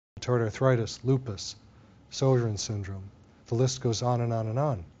rheumatoid arthritis, lupus, Sjogren's syndrome. The list goes on and on and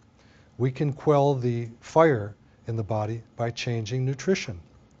on. We can quell the fire in the body by changing nutrition,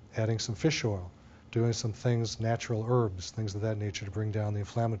 adding some fish oil, doing some things, natural herbs, things of that nature to bring down the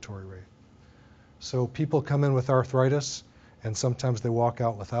inflammatory rate. So people come in with arthritis and sometimes they walk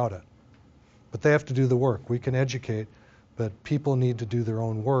out without it. But they have to do the work. We can educate, but people need to do their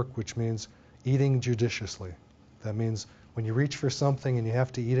own work, which means eating judiciously. That means when you reach for something and you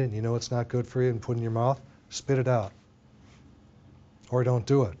have to eat it and you know it's not good for you and put it in your mouth, spit it out. Or don't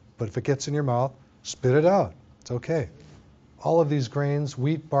do it. But if it gets in your mouth, spit it out. It's okay. All of these grains,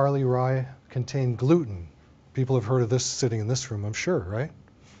 wheat, barley, rye, contain gluten. People have heard of this sitting in this room, I'm sure, right?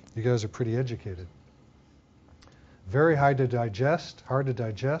 You guys are pretty educated. Very hard to digest.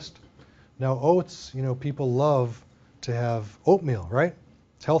 Now oats, you know, people love to have oatmeal, right?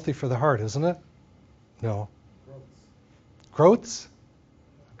 It's healthy for the heart, isn't it? No. Groats?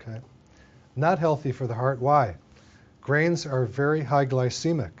 Okay. Not healthy for the heart. Why? Grains are very high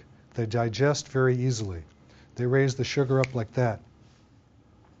glycemic. They digest very easily. They raise the sugar up like that.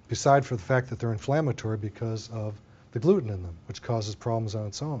 Beside for the fact that they're inflammatory because of the gluten in them, which causes problems on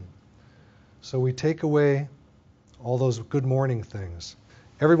its own. So we take away all those good morning things.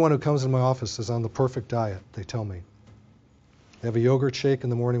 Everyone who comes in my office is on the perfect diet, they tell me. They have a yogurt shake in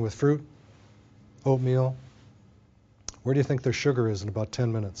the morning with fruit, oatmeal. Where do you think their sugar is in about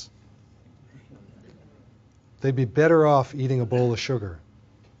 10 minutes? They'd be better off eating a bowl of sugar.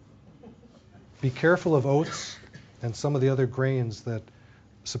 Be careful of oats and some of the other grains that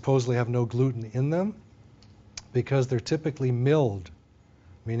supposedly have no gluten in them, because they're typically milled,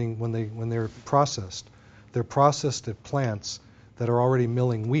 meaning when they're processed at plants that are already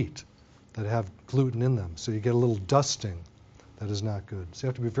milling wheat that have gluten in them. So you get a little dusting that is not good. So you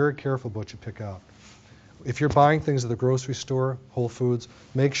have to be very careful about what you pick out. If you're buying things at the grocery store, Whole Foods,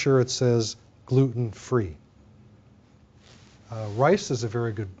 make sure it says gluten-free. Rice is a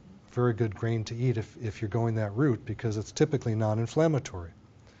very good grain to eat if you're going that route, because it's typically non-inflammatory.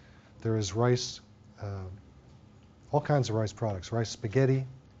 There is rice, all kinds of rice products. Rice spaghetti.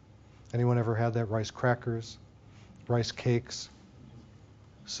 Anyone ever had that? Rice crackers, rice cakes.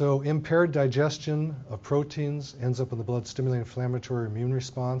 So impaired digestion of proteins ends up in the blood, stimulating inflammatory immune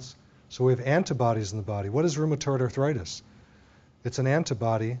response. So we have antibodies in the body. What is rheumatoid arthritis? It's an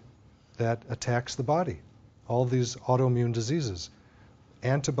antibody that attacks the body. All of these autoimmune diseases.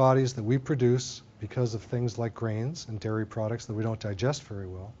 Antibodies that we produce because of things like grains and dairy products that we don't digest very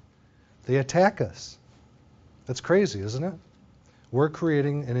well, they attack us. That's crazy, isn't it? We're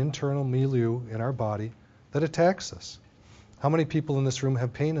creating an internal milieu in our body that attacks us. How many people in this room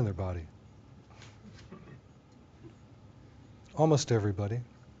have pain in their body? Almost everybody.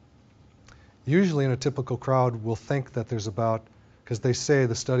 Usually in a typical crowd, we'll think that there's about, because they say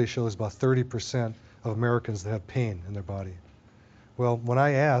the study shows about 30% of Americans that have pain in their body. Well, when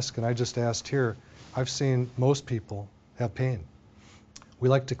I ask, and I just asked here, I've seen most people have pain. We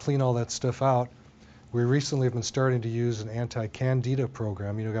like to clean all that stuff out. We recently have been starting to use an anti-candida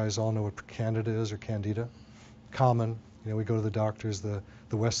program. You guys all know what candida is, or candida. Common. We go to the doctors, the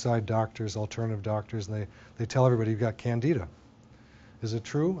West Side doctors, alternative doctors, and they tell everybody you've got candida. Is it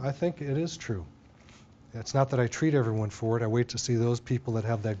true? I think it is true. It's not that I treat everyone for it. I wait to see those people that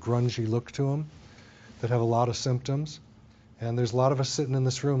have that grungy look to them, that have a lot of symptoms. And there's a lot of us sitting in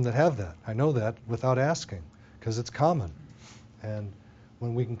this room that have that. I know that without asking, because it's common. And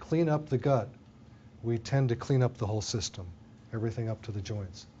when we can clean up the gut, we tend to clean up the whole system, everything up to the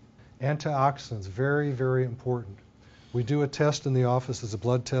joints. Antioxidants, very, very important. We do a test in the office as a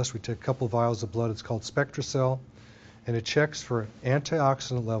blood test. We take a couple of vials of blood. It's called SpectraCell, and it checks for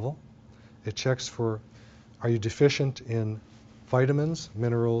antioxidant level. It checks for, are you deficient in vitamins,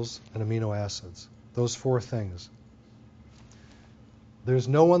 minerals, and amino acids? Those 4 things. There's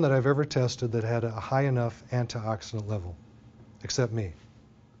no one that I've ever tested that had a high enough antioxidant level, except me.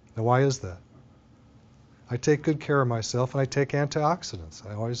 Now, why is that? I take good care of myself, and I take antioxidants.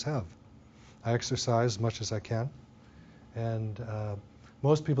 I always have. I exercise as much as I can. And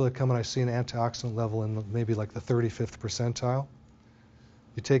most people that come in, I see an antioxidant level in maybe like the 35th percentile.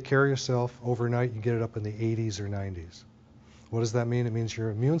 You take care of yourself overnight, you get it up in the 80s or 90s. What does that mean? It means your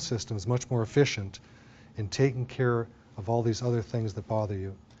immune system is much more efficient in taking care of all these other things that bother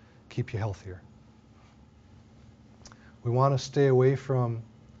you, keep you healthier. We want to stay away from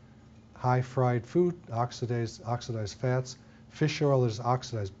high fried food, oxidized fats. Fish oil is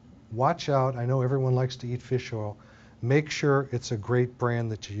oxidized. Watch out, I know everyone likes to eat fish oil. Make sure it's a great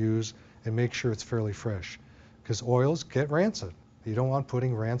brand that you use, and make sure it's fairly fresh, because oils get rancid. You don't want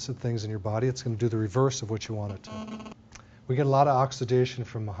putting rancid things in your body. It's going to do the reverse of what you want it to. We get a lot of oxidation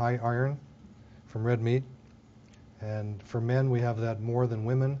from high iron, from red meat. And for men, we have that more than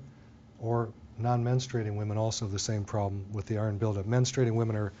women, or non-menstruating women also have the same problem with the iron buildup. Menstruating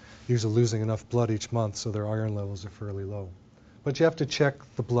women are usually losing enough blood each month, so their iron levels are fairly low. But you have to check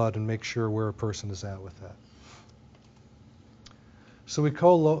the blood and make sure where a person is at with that. So we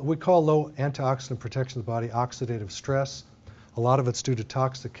call low antioxidant protection of the body oxidative stress. A lot of it's due to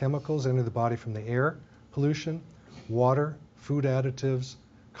toxic chemicals entering the body from the air, pollution, water, food additives,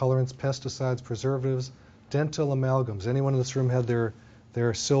 colorants, pesticides, preservatives, dental amalgams. Anyone in this room had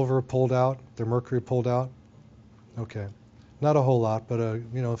their silver pulled out, their mercury pulled out? Okay. Not a whole lot, but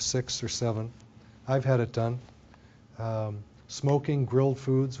 6 or 7. I've had it done. Smoking, grilled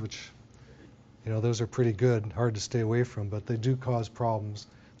foods, which, those are pretty good, hard to stay away from, but they do cause problems.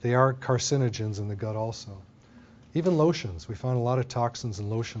 They are carcinogens in the gut also. Even lotions. We found a lot of toxins in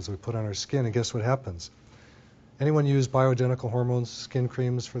lotions we put on our skin, and guess what happens? Anyone use bioidentical hormones, skin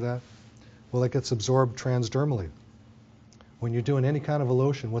creams for that? Well, it gets absorbed transdermally. When you're doing any kind of a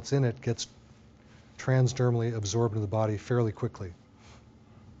lotion, what's in it gets transdermally absorbed into the body fairly quickly.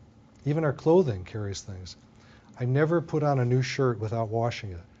 Even our clothing carries things. I never put on a new shirt without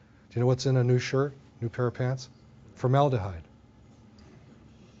washing it. Do you know what's in a new shirt, new pair of pants? Formaldehyde.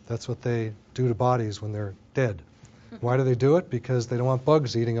 That's what they do to bodies when they're dead. Why do they do it? Because they don't want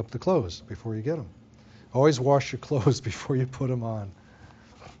bugs eating up the clothes before you get them. Always wash your clothes before you put them on.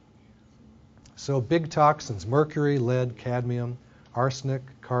 So big toxins: mercury, lead, cadmium, arsenic,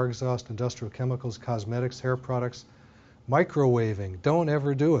 car exhaust, industrial chemicals, cosmetics, hair products. Microwaving, don't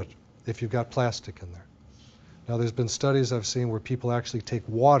ever do it if you've got plastic in there. Now there's been studies I've seen where people actually take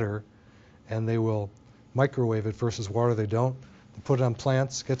water and they will microwave it versus water they don't. They put it on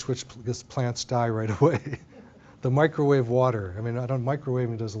plants, guess which plants die right away. The microwave water.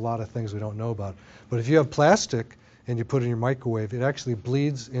 Microwaving does a lot of things we don't know about. But if you have plastic and you put it in your microwave, it actually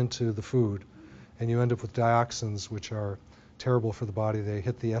bleeds into the food, and you end up with dioxins, which are terrible for the body. They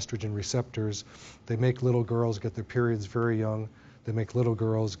hit the estrogen receptors. They make little girls get their periods very young. They make little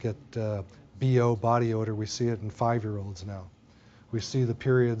girls get BO, body odor. We see it in 5-year-olds now. We see the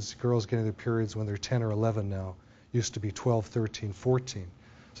periods, girls getting their periods when they're 10 or 11 now. Used to be 12, 13, 14.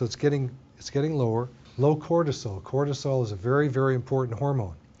 So it's getting lower. Low cortisol. Cortisol is a very, very important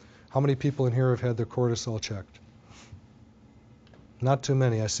hormone. How many people in here have had their cortisol checked? Not too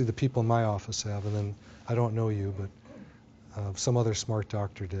many. I see the people in my office have, and then I don't know you, but some other smart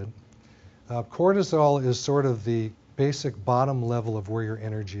doctor did. Cortisol is sort of the basic bottom level of where your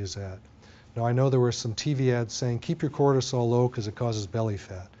energy is at. Now, I know there were some TV ads saying keep your cortisol low because it causes belly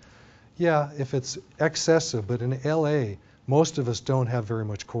fat. Yeah, if it's excessive, but in LA, most of us don't have very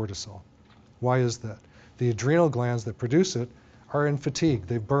much cortisol. Why is that? The adrenal glands that produce it are in fatigue.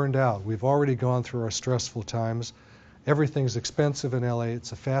 They've burned out. We've already gone through our stressful times. Everything's expensive in LA.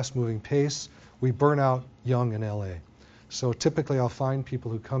 It's a fast-moving pace. We burn out young in LA. So typically I'll find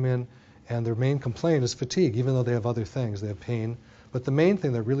people who come in and their main complaint is fatigue, even though they have other things. They have pain. But the main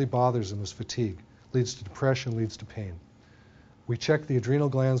thing that really bothers them is fatigue. Leads to depression, leads to pain. We check the adrenal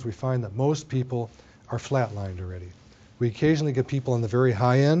glands. We find that most people are flatlined already. We occasionally get people on the very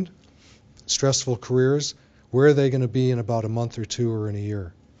high end, stressful careers. Where are they going to be in about a month or 2 or in a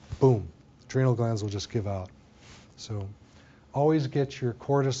year? Boom. Adrenal glands will just give out. So always get your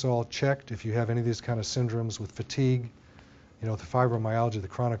cortisol checked if you have any of these kind of syndromes with fatigue, the fibromyalgia, the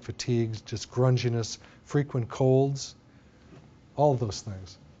chronic fatigues, just grunginess, frequent colds, all of those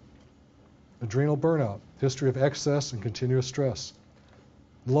things. Adrenal burnout, history of excess and continuous stress.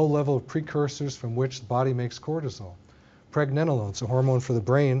 Low level of precursors from which the body makes cortisol. Pregnenolone, it's a hormone for the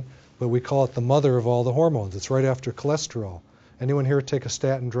brain, but we call it the mother of all the hormones. It's right after cholesterol. Anyone here take a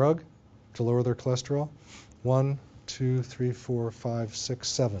statin drug to lower their cholesterol? 1, 2, 3, 4, 5, 6,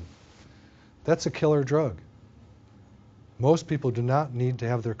 7. That's a killer drug. Most people do not need to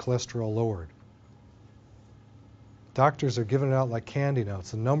have their cholesterol lowered. Doctors are giving it out like candy now.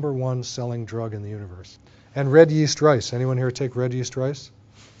 It's the #1 selling drug in the universe. And red yeast rice. Anyone here take red yeast rice?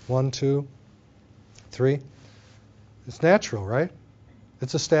 1, 2, 3. It's natural, right?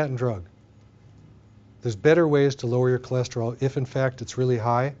 It's a statin drug. There's better ways to lower your cholesterol if, in fact, it's really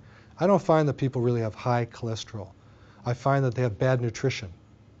high. I don't find that people really have high cholesterol. I find that they have bad nutrition.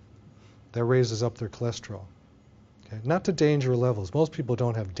 That raises up their cholesterol. Okay? Not to danger levels. Most people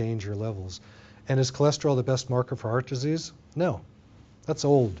don't have danger levels. And is cholesterol the best marker for heart disease? No. That's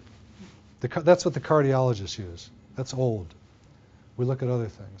old. That's what the cardiologists use. That's old. We look at other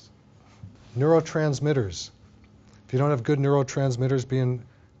things. Neurotransmitters. If you don't have good neurotransmitters being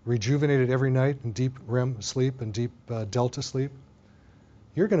rejuvenated every night in deep REM sleep and deep delta sleep,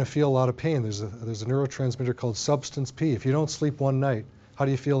 you're going to feel a lot of pain. There's a neurotransmitter called substance P. If you don't sleep one night, how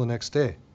do you feel the next day?